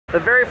The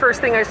very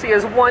first thing I see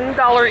is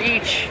 $1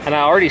 each. And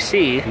I already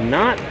see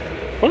not,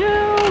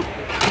 well,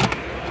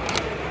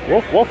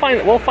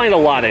 we'll find a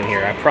lot in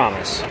here, I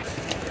promise.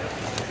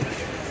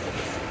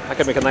 I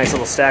could make a nice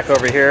little stack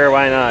over here,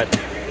 why not?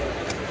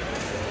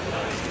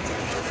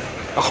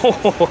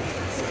 Oh,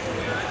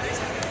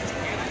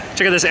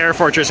 check out this Air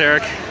Fortress,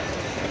 Eric.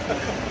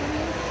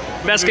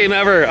 Best game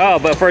ever. Oh,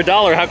 but for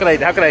 $1, how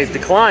could I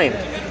decline?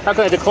 How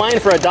can I decline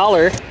for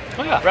 $1?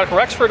 Oh yeah, Radical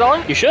Rex for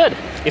 $1? You should.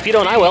 If you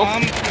don't, I will.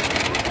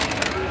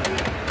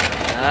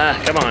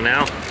 Come on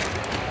now.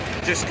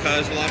 Just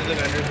cause a lot of the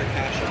vendors are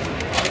cash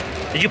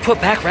out. Did you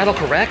put back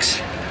Radical Rex?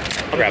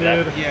 I'll grab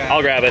that. Yeah.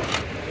 I'll grab it. I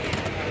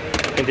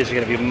think these are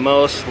gonna be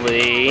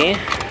mostly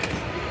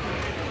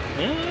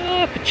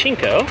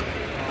pachinko.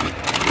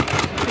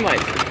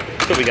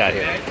 Let's see what we got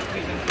here.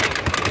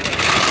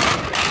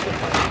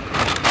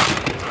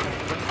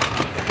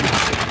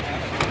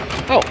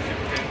 Oh,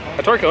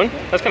 a Torcone.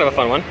 That's kind of a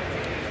fun one.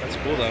 That's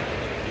cool though.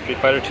 Street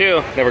Fighter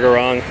 2. Never go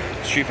wrong.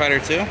 Street Fighter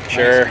 2?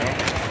 Sure.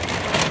 Nice.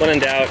 When in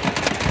doubt.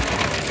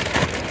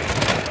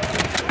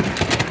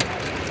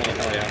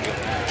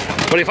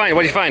 What do you find?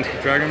 What do you find?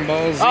 Dragon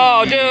Ball Z.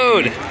 Oh,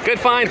 dude! Good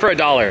find for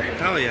 $1.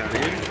 Hell yeah,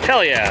 dude.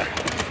 Hell yeah.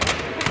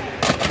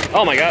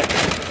 Oh my god.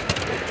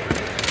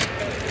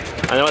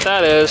 I know what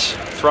that is.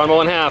 It's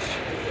Ranma 1/2.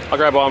 I'll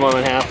grab Ranma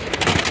 1/2.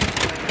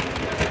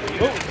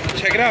 Oh,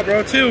 check it out,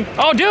 bro, too.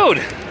 Oh,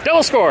 dude!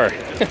 Double score!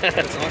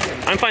 That's awesome.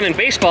 I'm finding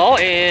baseball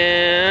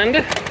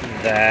and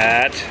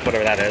that,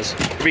 whatever that is.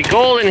 There'll be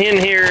gold in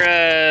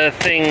here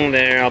thing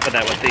there. I'll put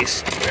that with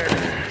these.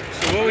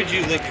 So what would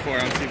you look for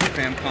on Super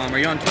Famicom? Are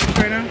you on Twitch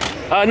right now?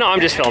 No, I'm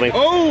just filming.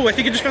 Oh, I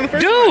think you just found the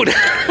first Dude! one.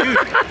 Dude!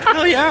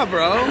 Hell yeah,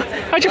 bro.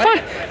 How'd you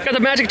find? Got the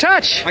magic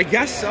touch. I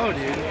guess so,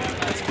 dude.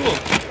 That's cool.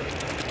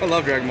 I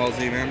love Dragon Ball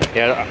Z, man.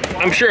 Yeah,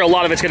 I'm sure a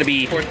lot of it's going to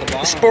be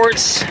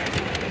sports,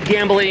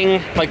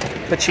 gambling, like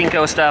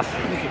pachinko stuff.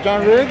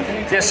 John Riggs?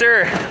 Yes,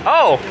 sir.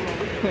 Oh,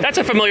 that's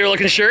a familiar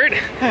looking shirt.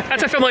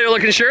 That's a familiar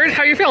looking shirt.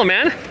 How you feeling,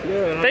 man?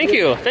 Good. Thank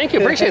you. Thank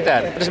you. Appreciate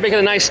that. I'm just making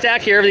a nice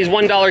stack here of these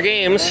 $1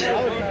 games.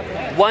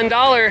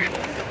 $1.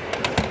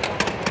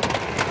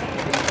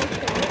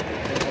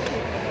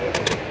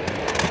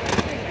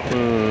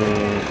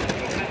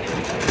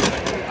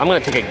 I'm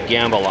going to take a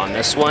gamble on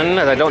this one.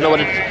 I don't know what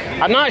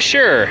I'm not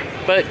sure,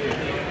 but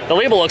the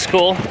label looks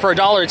cool. For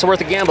 $1, it's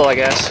worth a gamble, I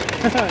guess.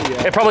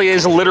 Yeah. It probably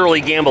is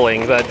literally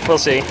gambling, but we'll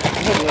see.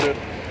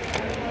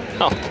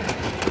 Oh.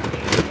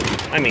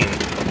 I mean,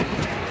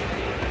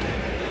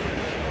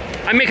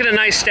 I'm making a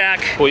nice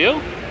stack. Will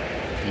you?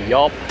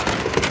 Yup.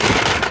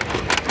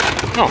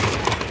 Oh.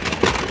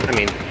 I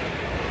mean,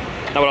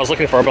 not what I was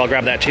looking for, but I'll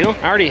grab that too.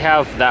 I already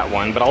have that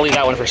one, but I'll leave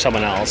that one for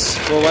someone else.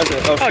 What was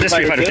it? Oh, just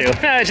Street Fighter 2.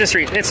 Yeah, it's just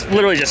it's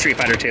literally just Street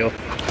Fighter 2.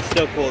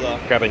 Still cool though.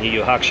 Grabbing Yu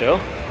Yu Hakusho.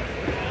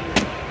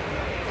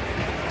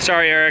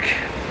 Sorry, Eric.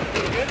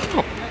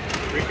 Oh.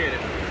 Appreciate it.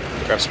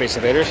 Grab Space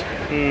Invaders. I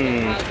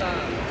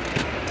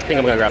think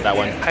I'm gonna grab that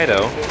one.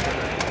 Kaido.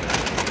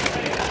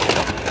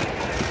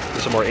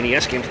 Some more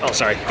NES games. Oh,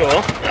 sorry. Cool.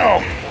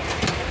 Oh.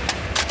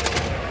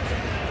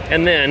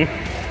 And then.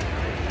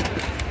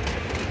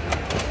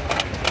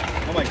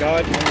 Oh my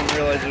god, I didn't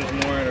realize there's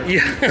more.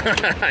 Yeah,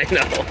 I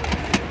know.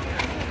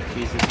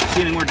 Jesus. If you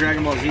see any more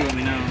Dragon Ball Z, let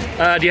me know.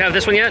 Do you have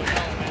this one yet?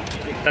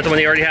 That's the one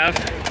you already have?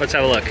 Let's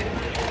have a look.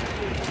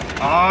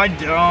 I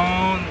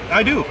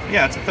do.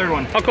 Yeah, it's the third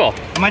one. Oh, cool.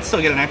 I might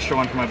still get an extra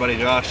one for my buddy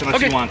Josh,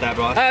 unless you want that,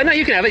 boss. No,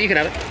 you can have it. You can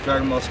have it.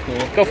 Dragon Ball's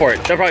cool. Go for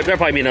it. There'll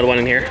probably be another one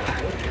in here.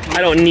 I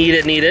don't need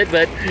it,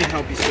 but... Let me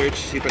help you search,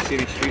 see if I see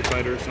any Street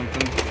Fighter or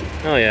something.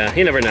 Oh yeah,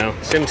 you never know.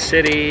 Sim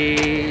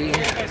City...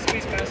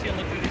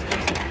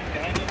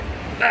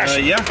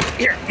 Yeah.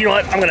 Here, you know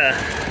what? I'm gonna...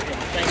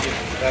 Thank you.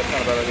 That's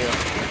not a bad idea.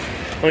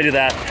 Let me do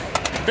that.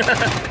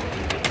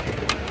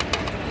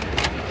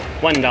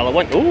 $1.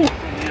 One. Ooh.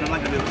 Man, I'm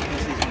not gonna be able to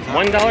piece these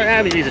ones out.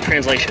 $1. We use a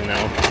translation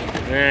though.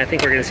 I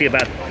think we're gonna see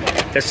about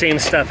the same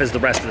stuff as the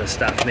rest of the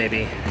stuff,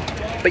 maybe.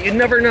 But you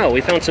never know.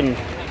 We found some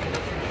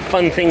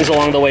fun things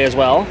along the way as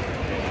well.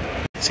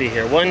 Let's see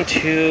here. 1,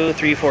 2,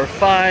 3, 4,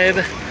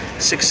 5,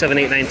 6, 7,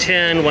 8, 9,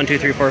 10. 1, 2,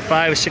 3, 4,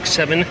 5, 6,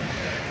 7,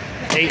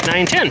 8,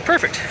 9, 10.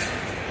 Perfect.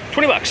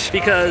 $20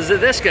 because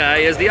this guy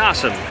is the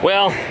awesome.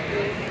 Well,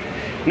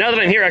 now that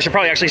I'm here, I should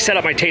probably actually set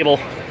up my table.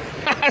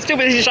 I'm too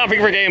busy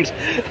shopping for games.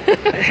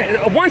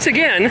 Once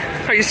again,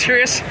 are you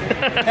serious?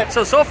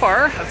 So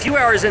far, a few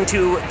hours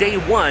into day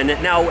one,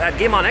 now at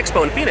Game On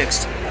Expo in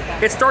Phoenix,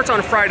 it starts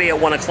on Friday at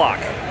 1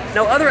 o'clock.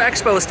 Now, other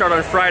expos start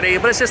on Friday,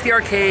 but it's just the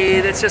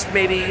arcade, it's just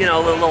maybe, you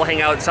know, a little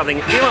hangout, something.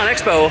 Game On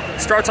Expo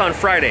starts on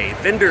Friday.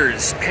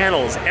 Vendors,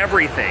 panels,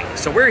 everything.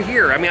 So we're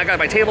here. I mean, I got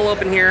my table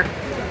open here.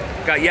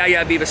 Got Yeah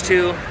Yeah Beavis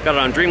 2, got it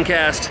on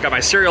Dreamcast, got my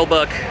cereal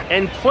book,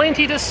 and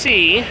plenty to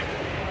see.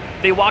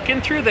 They walk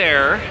in through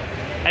there,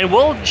 and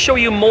we'll show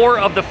you more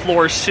of the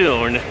floor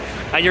soon.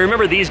 And you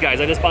remember these guys,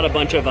 I just bought a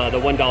bunch of the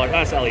 $1,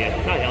 that's Elliot,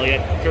 not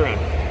Elliot, turn around.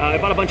 I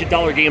bought a bunch of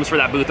dollar games for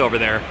that booth over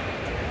there.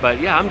 But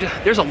yeah,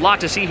 there's a lot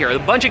to see here. A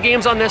bunch of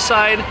games on this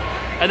side,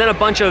 and then a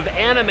bunch of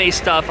anime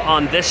stuff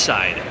on this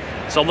side.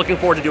 So I'm looking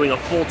forward to doing a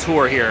full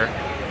tour here.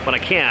 when I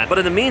can't. But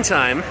in the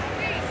meantime,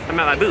 I'm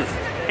at my booth,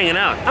 hanging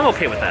out. I'm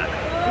okay with that.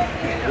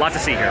 A lot to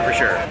see here, for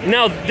sure.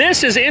 Now,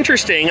 this is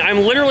interesting. I'm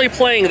literally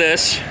playing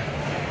this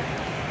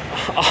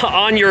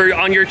on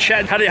your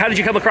chat. How did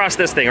you come across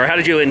this thing, or how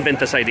did you invent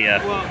this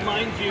idea? Well,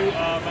 mind you,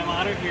 my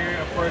monitor here,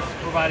 of course,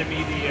 provided me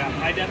the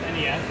high-def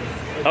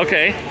NES.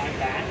 Okay. On my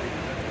back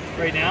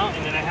right now,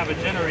 and then I have a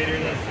generator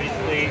that's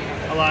basically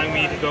allowing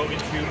me to go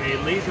into a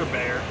laser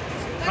bear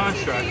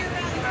construct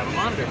and have a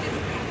monitor.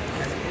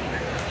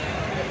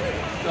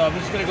 So I'm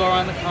just gonna go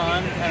around the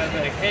con, kind of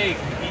like, hey,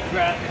 beat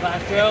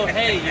Clash Royale.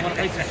 Hey, you want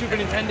to play some Super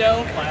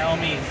Nintendo? By all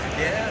means.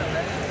 Yeah.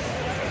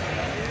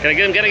 Can I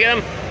get him? Can I get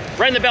him?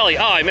 Right in the belly.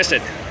 Oh, I missed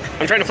it.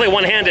 I'm trying to play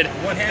one-handed.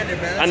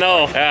 One-handed, man. I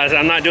know.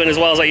 I'm not doing as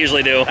well as I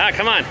usually do. Ah,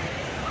 come on.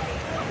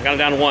 Got him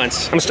down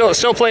once. I'm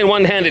still playing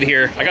one-handed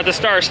here. I got the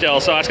star still,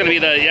 so that's gonna be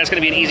that's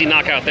gonna be an easy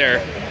knockout there.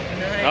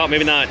 Nice. Oh,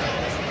 maybe not.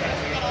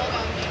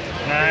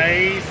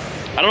 Nice.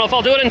 I don't know if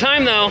I'll do it in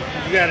time though.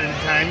 You got it in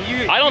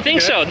time. I don't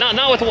think so.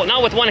 Not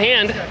with one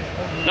hand.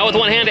 Not with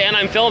one hand, and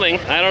I'm filming.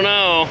 I don't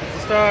know.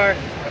 Star.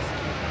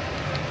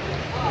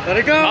 Let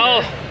it go.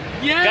 Oh,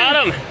 yes.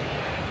 Got him.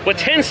 With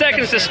 10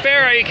 seconds to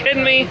spare. Are you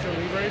kidding me?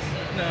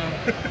 No.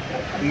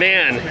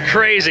 Man,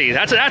 crazy.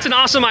 That's an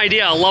awesome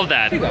idea. I love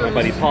that. We got my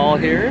buddy Paul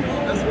here.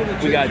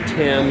 We got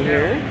Tim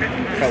here.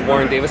 Got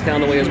Warren Davis down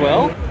the way as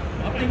well.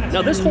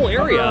 Now this whole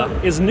area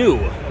is new.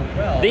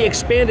 They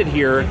expanded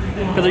here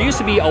because there used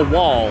to be a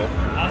wall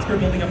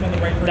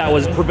that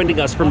was preventing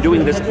us from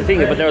doing this thing,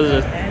 but there was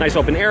a nice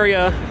open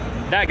area.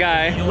 That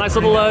guy, nice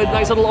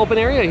little open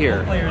area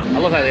here. I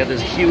love how they have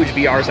this huge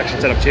VR section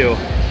set up too.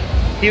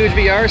 Huge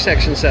VR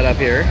section set up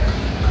here.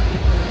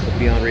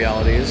 Beyond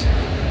Realities.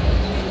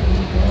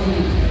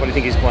 What do you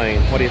think he's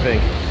playing? What do you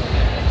think?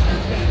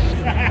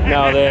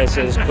 Now this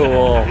is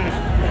cool.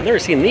 I've never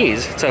seen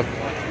these. It's a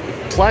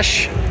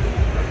plush,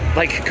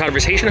 like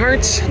conversation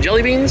hearts,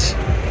 jelly beans.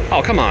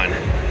 Oh, come on.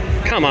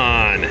 Come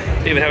on.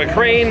 They even have a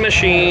crane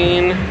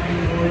machine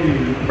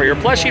for your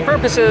plushie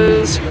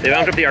purposes. They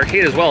vamped up the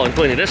arcade as well,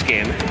 including this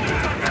game.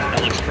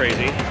 That looks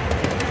crazy.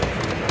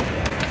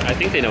 I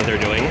think they know what they're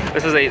doing.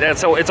 This is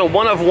it's a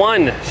one of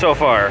one so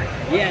far.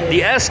 Yeah. The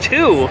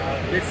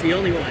S2. It's the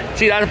only one.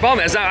 See, that's a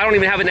problem. I don't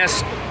even have an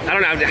S. I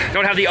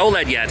don't have the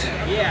OLED yet.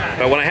 Yeah.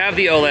 But when I have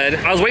the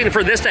OLED, I was waiting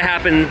for this to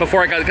happen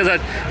before I got, because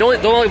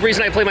the only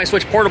reason I play my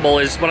Switch Portable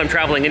is when I'm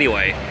traveling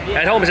anyway.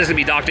 Yeah. At home it's just gonna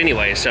be docked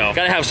anyway, so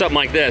gotta have something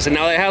like this. And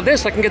now that I have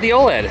this, I can get the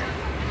OLED.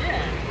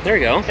 Yeah. There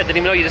you go. I didn't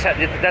even know you just had,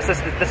 that's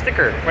the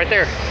sticker right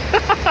there.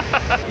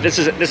 This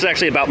is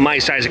actually about my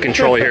size of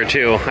controller here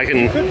too. I can.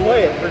 You could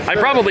play it for sure. I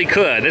probably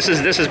could. This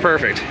is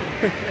perfect.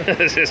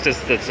 This is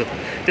just a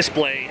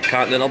display.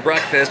 Continental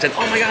breakfast, and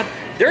oh my God,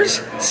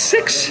 there's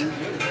 6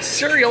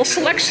 cereal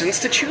selections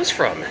to choose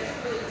from.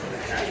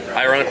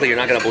 Ironically, you're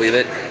not gonna believe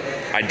it,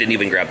 I didn't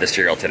even grab this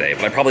cereal today,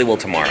 but I probably will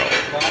tomorrow.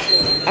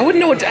 I wouldn't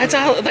know what it's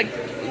like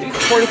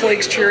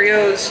cornflakes,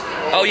 Cheerios.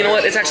 Oh, you know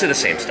what? It's actually the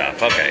same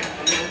stuff. Okay,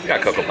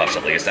 got Cocoa Puffs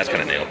at least. That's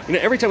kind of new. You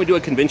know, every time we do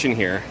a convention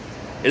here,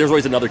 there's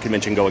always another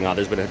convention going on.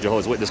 There's been a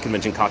Jehovah's Witness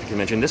convention, coffee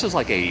convention. This is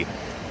like a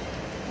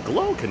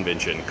glow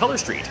convention, Color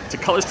Street. It's a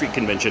Color Street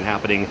convention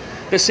happening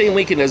the same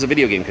weekend as a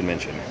video game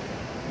convention.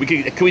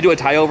 Can we do a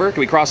tie over? Can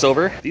we cross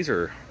over? These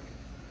are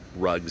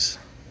rugs.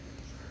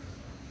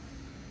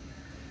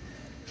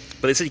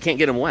 But they said you can't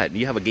get them wet.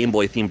 You have a Game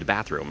Boy themed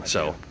bathroom,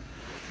 so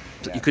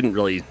you couldn't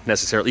really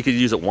necessarily, you could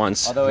use it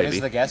once. Although maybe. It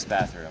is the guest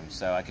bathroom,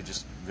 so I could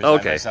just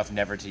resign myself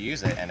never to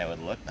use it and it would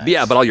look nice.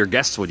 Yeah, but all your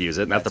guests would use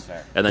it,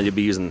 fair. And then you'd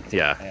be using,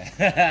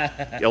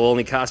 it will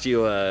only cost you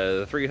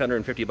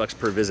 $350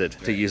 per visit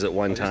to use it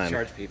one time. Just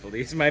charge people to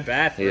use my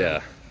bathroom.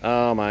 Yeah.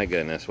 Oh my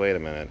goodness, wait a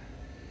minute.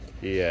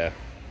 Yeah.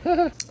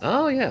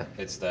 Oh yeah.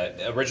 It's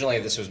originally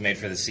this was made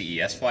for the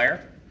CES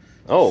flyer.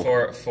 Oh.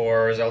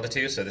 For Zelda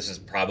 2, so this is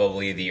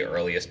probably the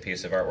earliest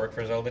piece of artwork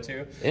for Zelda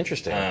 2.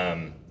 Interesting.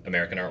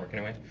 American artwork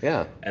anyway.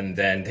 Yeah. And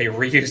then they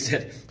reused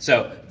it.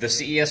 So the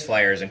CES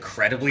flyer is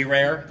incredibly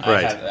rare.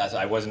 Right.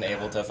 I wasn't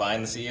able to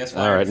find the CES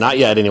flyer. All right, not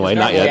yet anyway,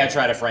 not yet. I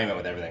try to frame it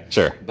with everything.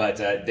 Sure. But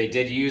they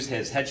did use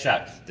his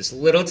headshot, this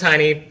little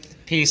tiny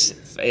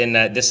piece in,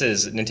 this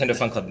is Nintendo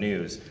Fun Club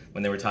News,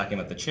 when they were talking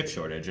about the chip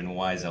shortage and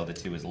why Zelda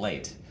 2 is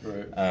late.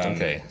 Right.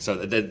 Okay,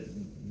 so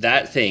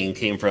that thing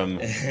came from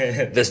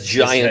this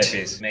giant...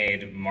 This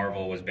made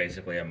Marvel was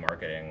basically a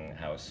marketing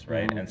house,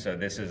 right? And so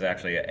this is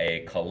actually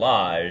a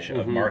collage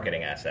of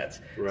marketing assets.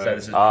 Right. So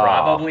this is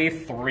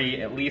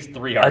probably at least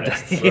three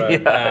artists.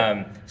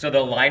 Right. So the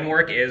line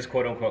work is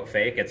quote unquote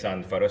fake. It's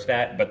on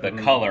Photostat, but the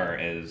color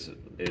is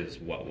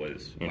what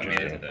was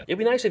interesting. It'd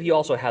be nice if you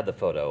also had the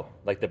photo,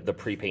 like the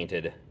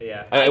pre-painted.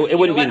 Yeah. It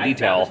wouldn't be in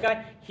detail. This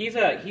guy,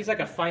 he's like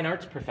a fine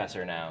arts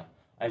professor now.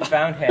 I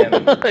found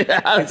him.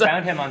 I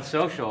found him on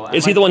social.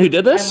 Is he the one who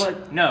did this?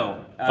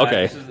 No.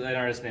 Okay. This is an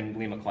artist named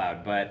Lee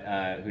McLeod,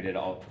 but who did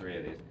all 3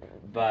 of these.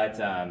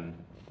 But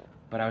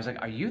I was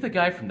like, "Are you the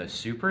guy from the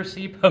Super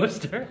C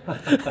poster?"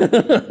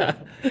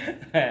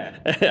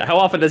 How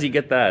often does he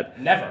get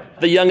that? Never.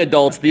 The young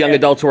adults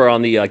who are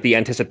on the the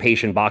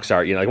anticipation box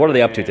art. You know, like what are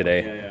they up to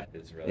today? Yeah.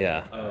 It's really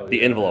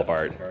the envelope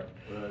art.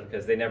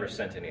 because they never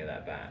sent any of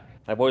that back.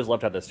 I've always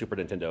loved how the Super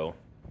Nintendo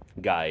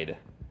guide,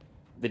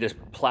 they just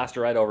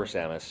plaster right over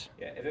Samus.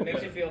 Yeah, if it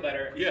makes you feel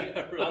better.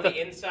 Yeah. On the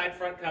inside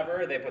front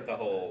cover, they put the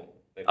whole...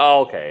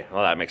 Oh, okay.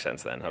 Well, that makes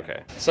sense then.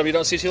 Okay. Some you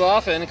don't see too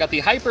often. Got the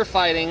hyper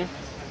fighting.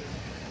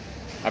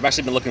 I've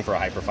actually been looking for a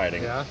hyper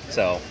fighting. Yeah.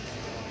 So,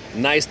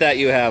 nice that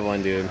you have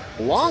one, dude.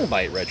 Long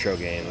Bite retro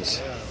games.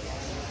 Yeah.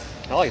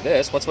 I like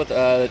this. What's with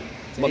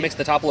what makes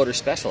the top loader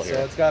special here?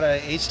 So it's got a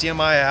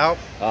HDMI out.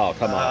 Oh,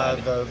 come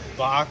on. The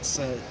box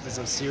is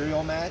a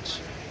serial match.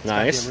 It's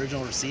Nice. got the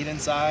original receipt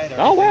inside.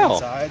 Oh, wow.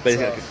 Inside, But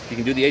so, you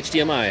can do the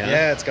HDMI, huh?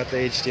 yeah, it's got the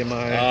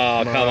HDMI.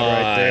 Oh, come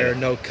right on. there.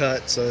 No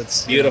cut, so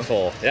it's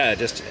Beautiful. Yeah, it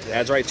just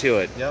adds right to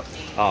it. Yep.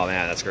 Oh,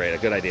 man, that's great. A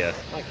good idea.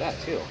 I like that,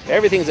 too.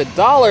 Everything's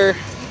 $1.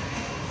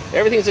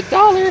 Everything's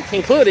 $1,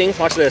 including,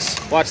 watch this,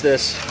 watch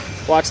this,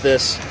 watch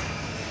this.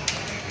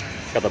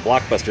 Got the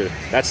Blockbuster.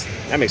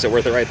 That makes it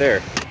worth it right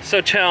there.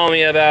 So tell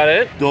me about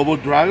it. Double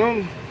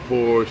Dragon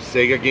for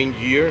Sega Game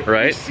Gear.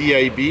 Right.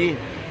 CIB.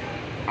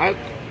 I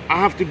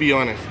have to be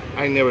honest,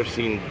 I never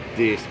seen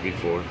this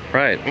before.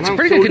 Right. And It's I'm a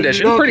pretty so good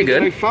condition. lucky Pretty that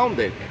good. I found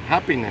it.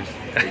 Happiness,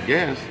 I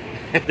guess.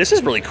 This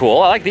is really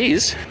cool. I like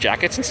these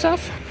jackets and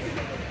stuff.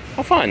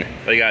 How fun.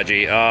 What do you got,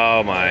 G?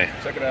 Oh my.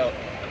 Check it out.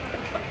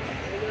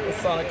 A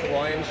Sonic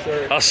Hawaiian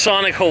shirt. A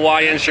Sonic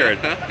Hawaiian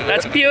shirt.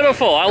 That's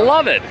beautiful. I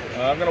love it.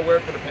 I'm gonna wear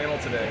it for the panel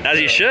today. As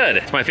you should.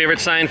 It's my favorite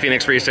sign,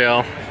 Phoenix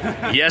Freestyle.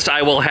 Yes,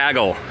 I will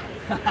haggle.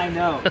 I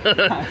know.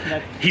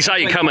 He saw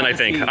you coming, I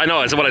think. I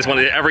know, it's what I just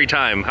wanted every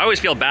time. I always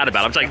feel bad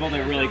about it. I'm Scribbled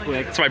like, it really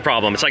quick. that's my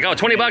problem. It's like, oh,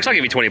 20 bucks? I'll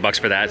give you 20 bucks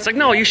for that. It's like,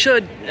 no, you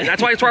should.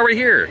 That's why we're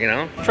here, you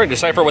know? I'm trying to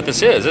decipher what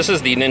this is. This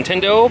is the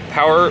Nintendo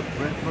Power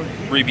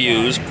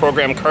Reviews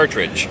program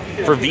cartridge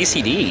for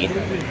VCD.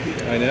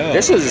 I know.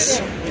 This is,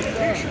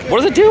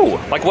 what does it do?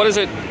 Like, what is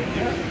it?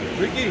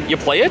 You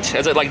play it?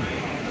 Is it like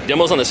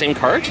demos on the same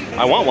cart?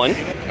 I want one.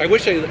 I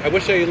wish I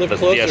lived The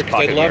closer DS because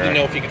Pocket I'd love Mirror. to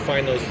know if you could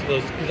find those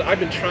because I've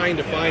been trying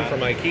to find for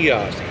my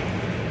kiosk.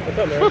 What's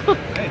up, man?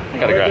 I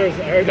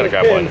gotta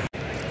grab one.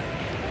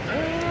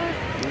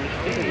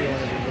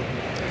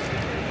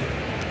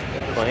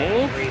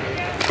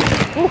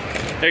 Ooh,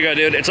 there you go,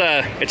 dude. It's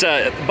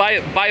a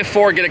buy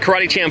 4 get a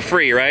Karate Champ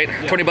free, right?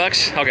 Yeah. 20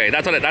 bucks. Okay,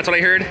 that's what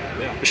I heard.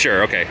 Yeah.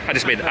 Sure. Okay, I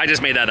just made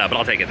that up, but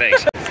I'll take it.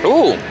 Thanks.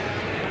 Ooh,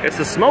 it's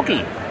the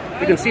Smoky.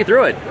 You can see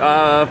through it.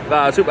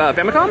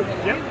 Famicom?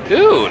 Yep.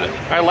 Dude,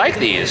 I like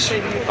these.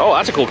 Oh,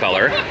 that's a cool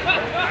color.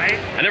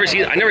 I never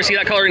see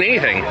that color in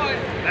anything.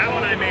 That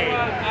one I made.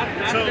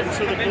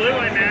 So the blue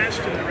I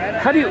matched and the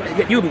red. How do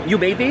you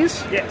made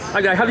these? Yes.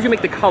 How did you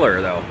make the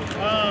color though?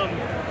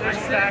 There's a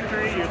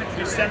factory.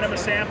 You send them a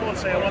sample and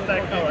say I want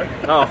that color.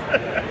 Oh,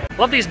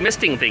 love these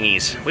misting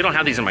thingies. We don't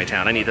have these in my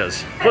town. I need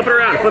those. Flip it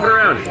around. Flip it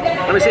around.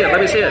 Let me see it.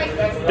 Let me see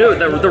it. Dude,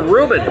 the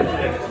Reuben.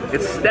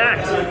 It's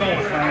stacked.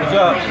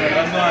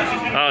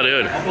 Oh,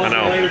 dude. I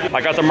know.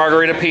 I got the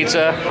margarita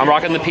pizza. I'm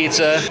rocking the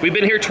pizza. We've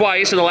been here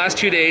twice in the last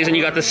 2 days, and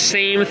you got the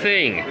same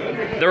thing.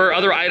 There are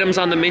other items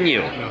on the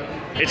menu.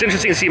 It's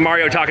interesting to see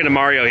Mario talking to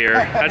Mario here.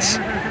 That's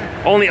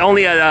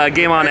only at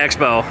Game On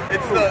Expo.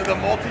 It's the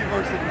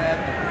multiverse of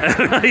madness.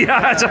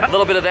 Yeah, it's a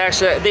little bit of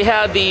extra. They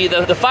had the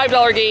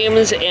 $5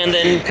 games and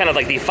then kind of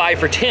like the 5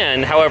 for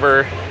 10.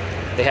 However,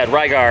 they had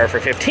Rygar for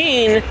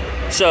 15.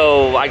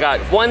 So I got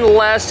one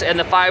less and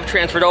the 5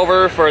 transferred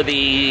over for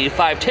the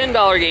 $5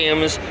 $10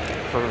 games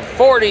for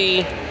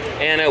 40,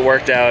 and it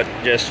worked out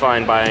just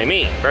fine by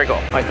me. Very cool.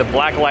 Like the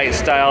black light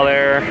style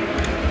there.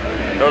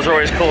 Those are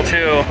always cool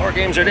too. More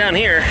games are down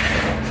here.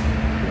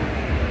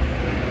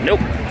 Nope.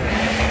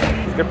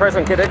 Good price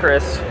on Kid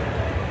Icarus.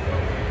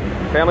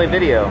 Family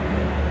Video.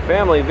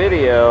 Family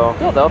Video.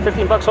 Cool though,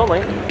 15 bucks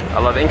only. I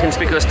love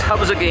inconspicuous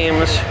tubs of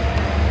games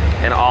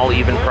and all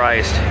even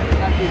priced.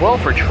 Well,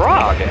 for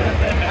Trog.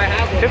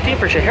 15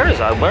 for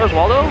Scheherazade. Where's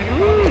Waldo?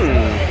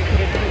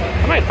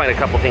 I might find a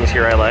couple things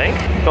here I like.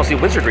 Don't see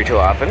Wizardry too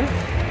often.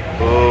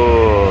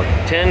 Ooh,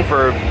 10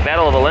 for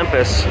Battle of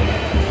Olympus.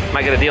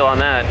 Might get a deal on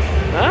that.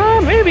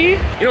 Maybe. You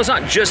know, it's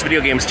not just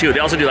video games too. They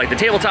also do like the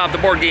tabletop, the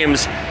board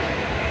games,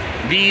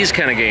 these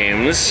kind of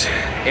games,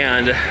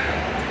 and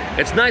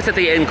it's nice that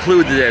they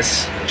include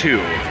this too.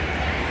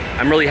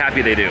 I'm really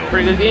happy they do.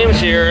 Pretty good games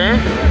here.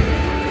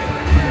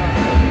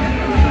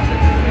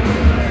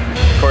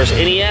 Of course,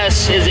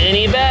 NES is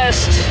any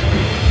best.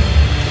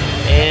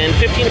 And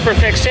 15 for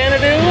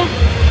Xanadu.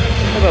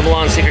 What about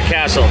Babylon Secret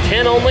Castle?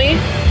 10 only.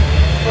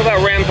 What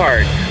about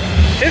Rampart?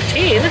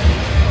 15.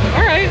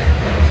 All right.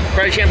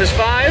 Karate Champ is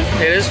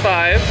 5. It is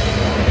 5.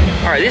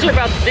 All right. These are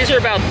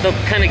about the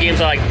kind of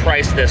games I like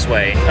priced this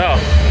way. Oh,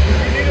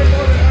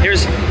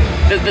 here's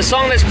the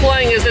song that's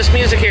playing is this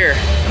music here.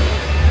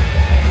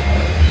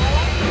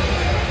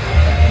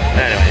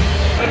 Anyway.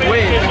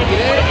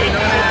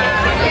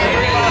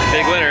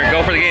 Big winner.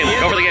 Go for the game.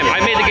 Go for the game. I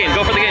made the game.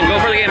 Go for the game. Go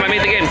for the game. I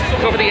made the game.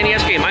 Go for the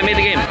NES game. I made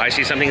the game. I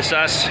see something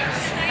sus.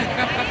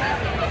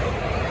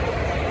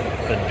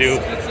 The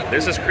dupe.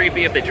 This is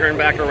creepy if they turn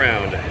back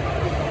around.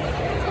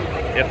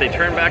 If they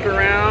turn back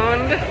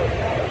around.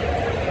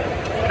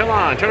 Come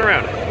on, turn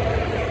around.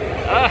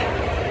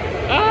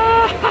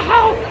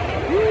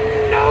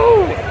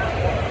 No!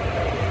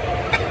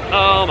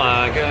 Oh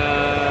my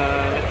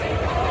god.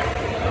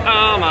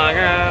 Oh my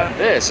god.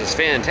 This is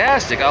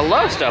fantastic. I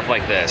love stuff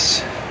like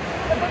this.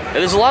 And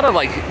there's a lot of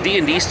like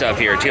D&D stuff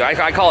here too.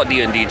 I call it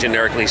D&D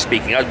generically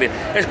speaking.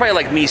 It's probably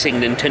like me saying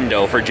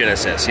Nintendo for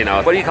Genesis, you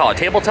know. What do you call it?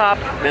 Tabletop?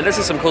 Man, this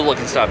is some cool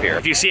looking stuff here.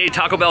 If you see a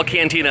Taco Bell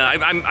cantina,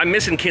 I'm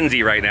missing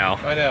Kinsey right now.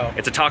 I know.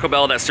 It's a Taco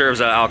Bell that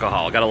serves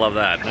alcohol. Gotta love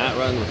that. Matt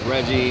Run with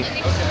Reggie.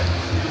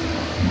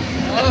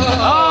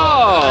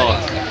 Oh!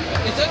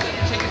 Is that the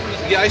ticket from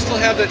this? Yeah, I still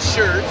have that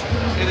shirt.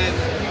 And then,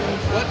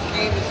 what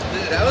game is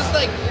this? That was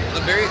like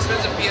a very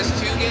expensive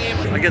PS2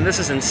 game. Again, this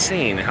is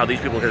insane how these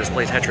people can just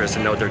play Tetris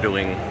and know what they're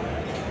doing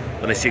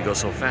when they see it go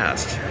so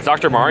fast. It's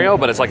Dr. Mario,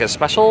 but it's like a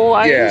special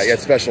item? Yeah,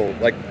 it's special.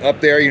 Like up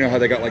there, you know how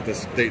they got like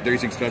this, they're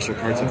using special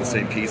cards with the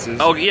same pieces.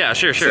 Oh yeah,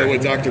 sure. So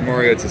with Dr.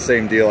 Mario, it's the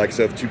same deal. Like,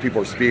 so if two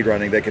people are speed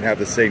running, they can have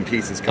the same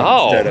pieces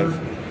come instead of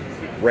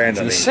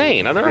randomly. It's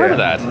insane. I've never heard of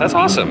that. That's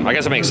awesome. I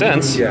guess it makes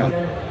sense. Yeah.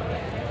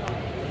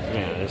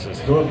 Man, this is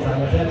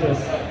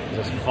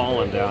just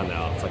falling down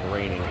now. It's like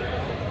raining.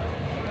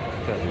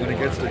 When it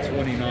gets to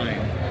 29,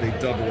 they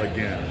double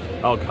again.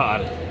 Oh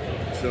god.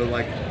 So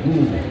like, do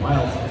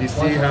you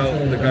see how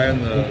the guy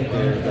on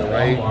the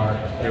right,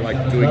 they're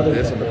like doing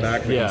this on the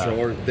back of the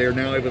controller? They're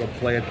now able to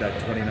play at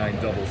that 29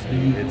 double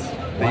speed.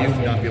 They used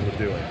to not be able to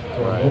do it.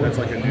 Right. That's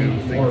like a new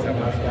thing that's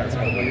happened in the past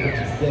couple of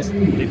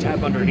years. They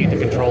tap underneath the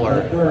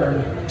controller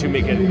to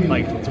make it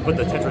like to put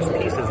the Tetris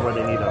pieces where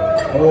they need them.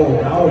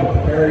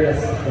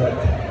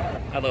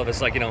 I love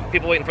this. Like, you know,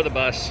 people waiting for the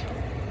bus.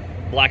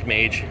 Black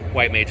mage,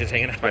 white mage is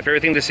hanging out. My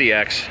favorite thing to see,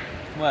 X.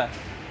 What?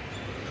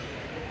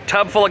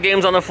 Tub full of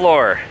games on the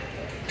floor.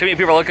 Too many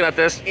people are looking at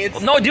this.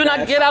 No, do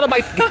not get out of my...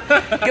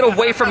 Get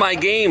away from my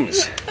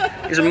games.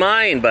 These are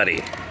mine,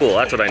 buddy. Cool,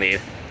 that's what I need.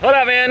 Hold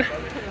up, man.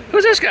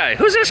 Who's this guy?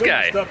 Who's this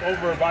guy? Stuff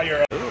over by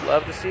your... Ooh,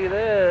 love to see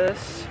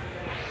this.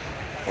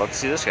 Love to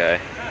see this guy.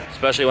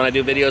 Especially when I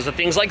do videos of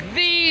things like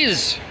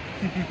these.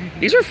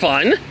 These are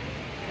fun.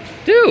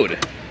 Dude.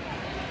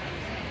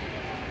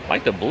 I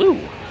like the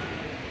blue.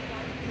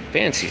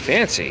 Fancy,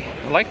 fancy.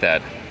 I like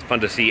that. It's fun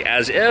to see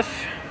as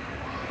if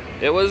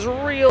it was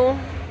real.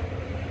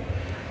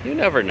 You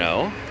never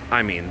know.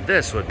 I mean,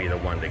 this would be the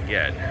one to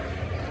get.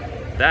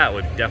 That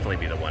would definitely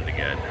be the one to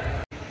get.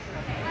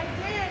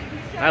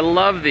 I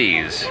love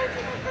these.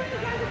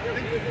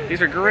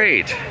 These are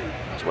great.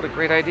 So what a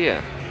great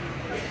idea.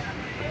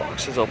 The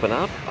boxes open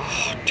up.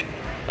 Oh,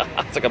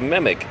 it's like a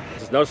mimic.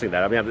 Just noticing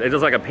that. I mean, it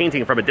looks like a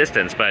painting from a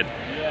distance, but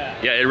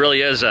yeah, it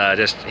really is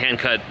just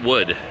hand-cut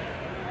wood.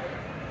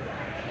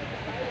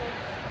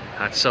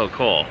 That's so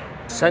cool.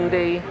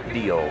 Sunday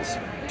deals.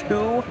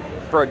 2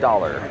 for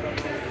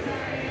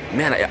 $1.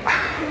 Man,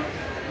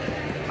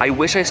 I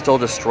wish I still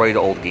destroyed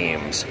old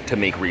games to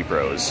make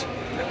repros.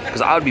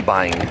 Because I would be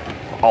buying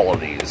all of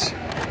these.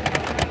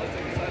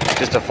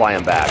 Just to fly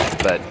them back.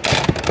 But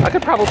I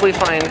could probably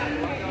find,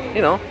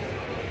 you know,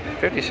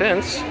 50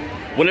 cents.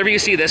 Whenever you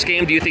see this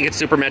game, do you think it's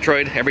Super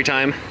Metroid every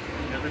time?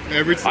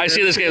 I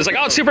see this game, it's like,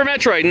 oh, it's Super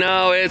Metroid.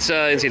 No, it's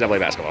NCAA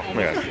basketball.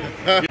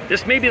 Okay.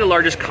 This may be the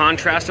largest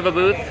contrast of a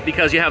booth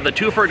because you have the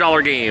 2 for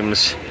 $1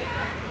 games,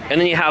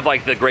 and then you have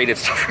like the graded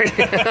stuff.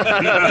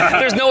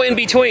 There's no in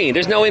between.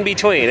 There's no in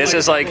between. It's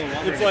just like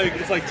it's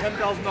like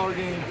 $10,000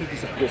 game, 50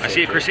 cents. I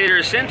see a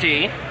Crusader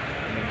Senti,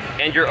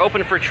 and you're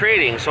open for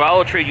trading, so I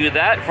will trade you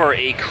that for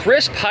a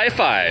crisp high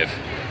five.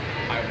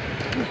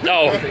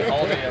 No.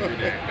 All day, every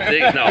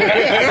day. No.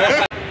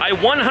 I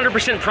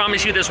 100%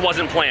 promise you this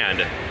wasn't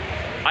planned.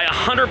 I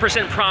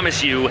 100%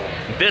 promise you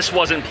this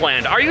wasn't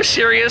planned. Are you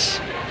serious?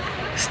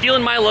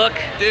 Stealing my look?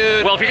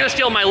 Dude. Well, if you're gonna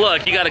steal my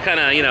look, you gotta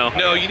kinda, you know.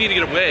 No, you need to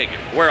get a wig.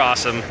 We're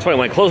awesome. It's funny,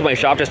 when I close my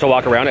shop just to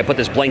walk around, I put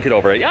this blanket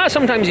over it. Yeah,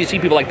 sometimes you see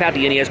people like Pat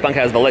the NES Punk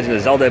has the Legend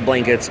of Zelda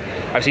blankets.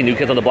 I've seen New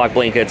Kids on the Block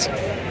blankets.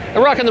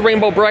 I'm rocking the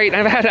Rainbow Bright,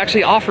 and I've had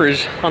actually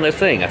offers on this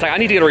thing. It's like, I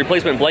need to get a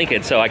replacement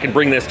blanket so I can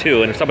bring this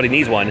too, and if somebody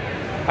needs one,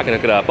 I can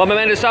hook it up. Well, my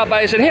man just stopped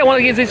by and said, hey, I want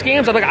to get these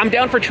games. I'm like, I'm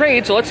down for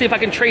trade, so let's see if I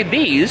can trade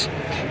these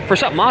for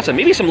something awesome.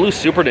 Maybe some loose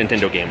Super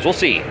Nintendo games. We'll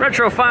see.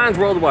 Retro Finds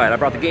Worldwide. I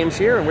brought the games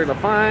here, and we're going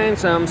to find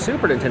some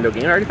Super Nintendo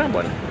games. I already found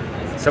one.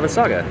 7th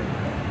Saga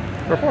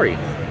for 40.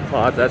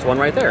 Well, that's one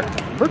right there.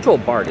 Virtual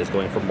Bart is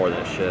going for more than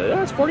it should.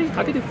 Yeah, it's 40.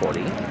 I could do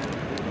 40.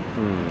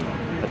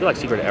 I feel like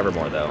Secret of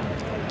Evermore, though.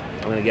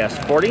 I'm going to guess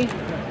 40.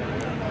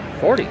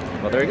 40.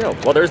 Well, there you go.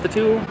 Well, there's the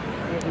 2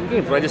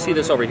 games. But I just see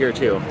this over here,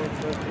 too.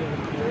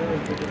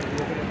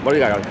 What do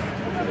you got on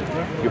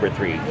Cubert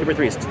 3? Cubert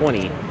 3 is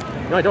 20.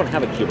 No, I don't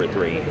have a Cubert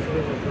 3.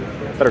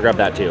 Better grab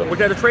that too. We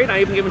got a trade,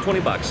 I even give him 20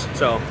 bucks.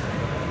 So,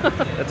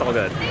 that's all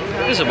good.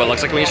 This is what it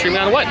looks like when you stream it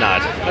on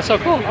Whatnot. That's so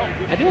cool.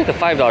 I do like the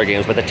 $5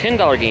 games, but the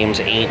 $10 games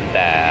ain't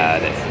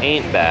bad.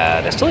 Ain't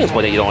bad. That's still the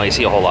point that you don't really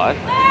see a whole lot.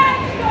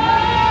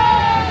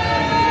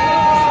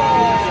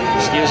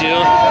 Excuse you?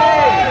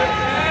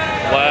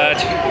 What?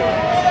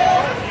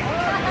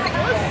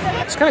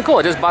 It's kind of cool.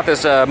 I just bought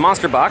this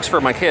monster box for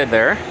my kid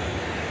there.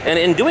 And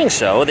in doing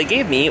so, they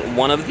gave me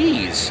one of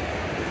these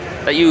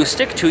that you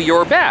stick to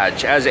your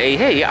badge as a,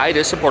 hey, I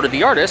just supported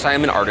the artist. I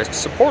am an artist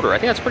supporter. I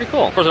think that's pretty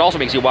cool. Of course, it also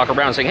makes you walk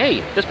around saying, hey,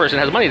 this person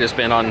has money to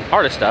spend on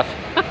artist stuff.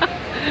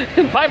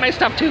 Buy my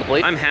stuff too,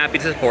 please. I'm happy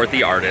to support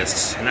the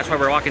artists, and that's why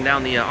we're walking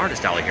down the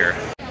artist alley here.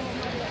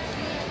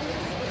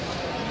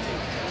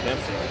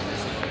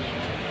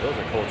 Those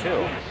are cool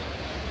too.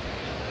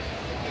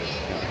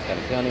 Got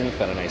a gunning,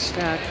 got a nice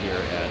stack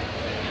here at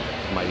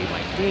Mighty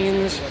Mike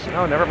Dean's.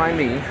 Oh, never mind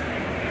me.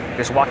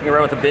 Just walking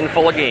around with a bin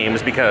full of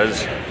games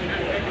because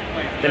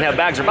didn't have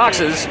bags or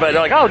boxes, but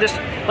they're like, oh, just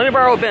let me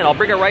borrow a bin, I'll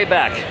bring it right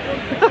back.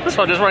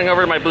 So I'm just running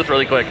over to my booth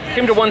really quick.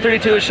 Came to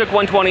 132, shook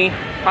 120.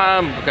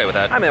 I'm okay with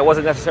that. I mean, I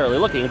wasn't necessarily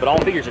looking, but all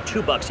figures are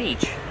 $2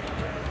 each.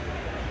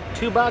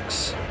 $2,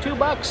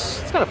 $2.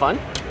 It's kind of fun.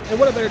 And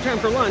what a better time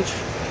for lunch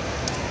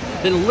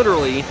than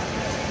literally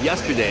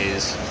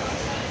yesterday's,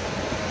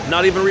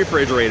 not even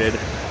refrigerated.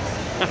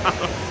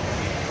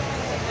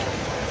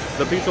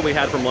 The pizza we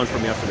had from lunch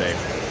from yesterday.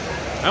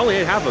 I only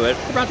ate half of it.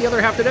 What about the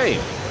other half today?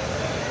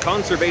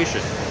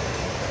 Conservation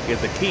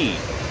is the key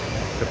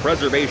to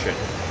preservation.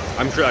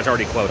 I'm sure that's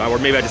already a quote, or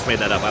maybe I just made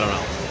that up, I don't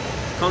know.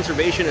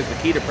 Conservation is the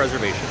key to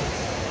preservation.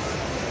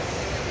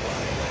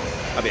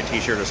 That'd be a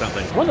t-shirt or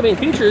something. One of the main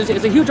features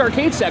is a huge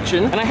arcade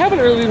section, and I haven't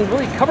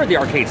really covered the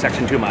arcade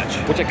section too much,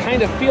 which I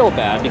kind of feel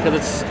bad because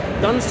it's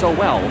done so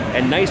well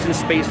and nice and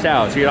spaced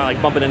out, so you're not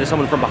like bumping into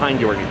someone from behind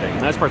you or anything.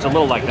 This part's a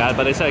little like that,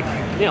 but it's like,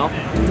 you know,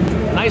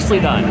 nicely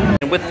done.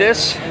 And with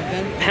this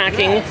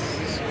packing,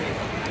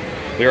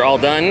 we are all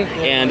done,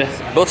 and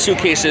both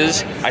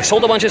suitcases, I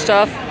sold a bunch of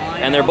stuff,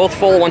 and they're both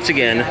full once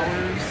again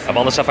of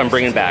all the stuff I'm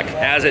bringing back,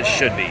 as it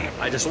should be.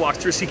 I just walked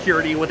through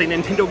security with a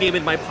Nintendo game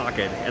in my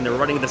pocket, and they're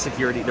running the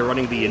security, they're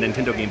running the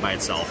Nintendo game by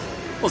itself.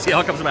 We'll see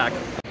how it comes back.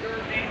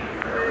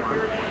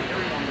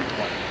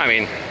 I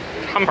mean,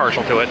 I'm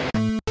partial to it.